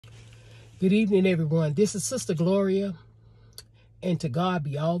Good evening, everyone. This is Sister Gloria, and to God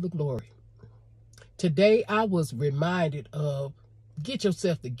be all the glory. Today, I was reminded of get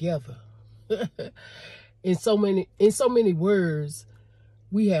yourself together. in so many words,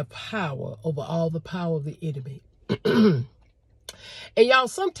 we have power over all the power of the enemy. And y'all,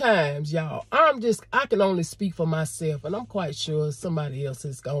 sometimes, y'all, I can only speak for myself, and I'm quite sure somebody else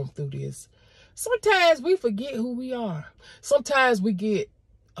has gone through this. Sometimes we forget who we are. Sometimes we get,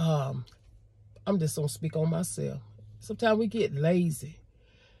 I'm just going to speak on myself. Sometimes we get lazy.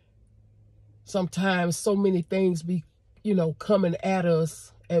 Sometimes so many things be, coming at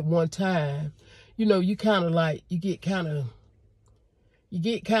us at one time. You get kind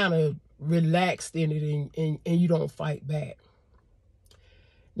of relaxed in it and you don't fight back.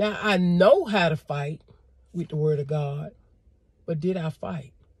 Now, I know how to fight with the word of God, but did I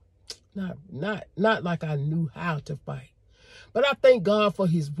fight? Not like I knew how to fight. But I thank God for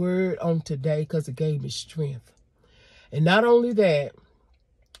his word on today because it gave me strength. And not only that,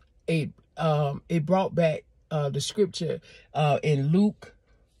 it brought back the scripture in Luke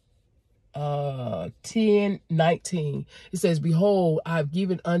 10:19. It says, "Behold, I've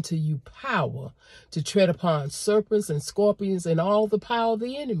given unto you power to tread upon serpents and scorpions and all the power of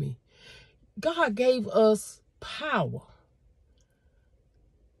the enemy." God gave us power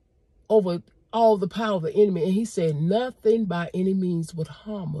over all the power of the enemy. And he said nothing by any means would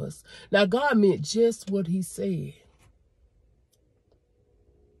harm us. Now, God meant just what he said.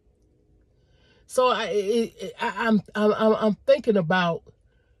 So I'm thinking about,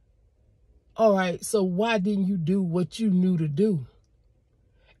 all right, so why didn't you do what you knew to do?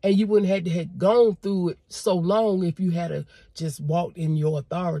 And you wouldn't have to have gone through it so long if you had just walked in your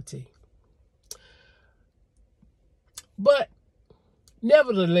authority. But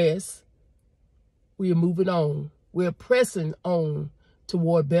nevertheless, we are moving on. We're pressing on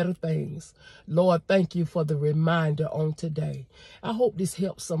toward better things. Lord, thank you for the reminder on today. I hope this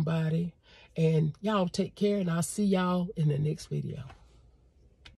helps somebody. And y'all take care, and I'll see y'all in the next video.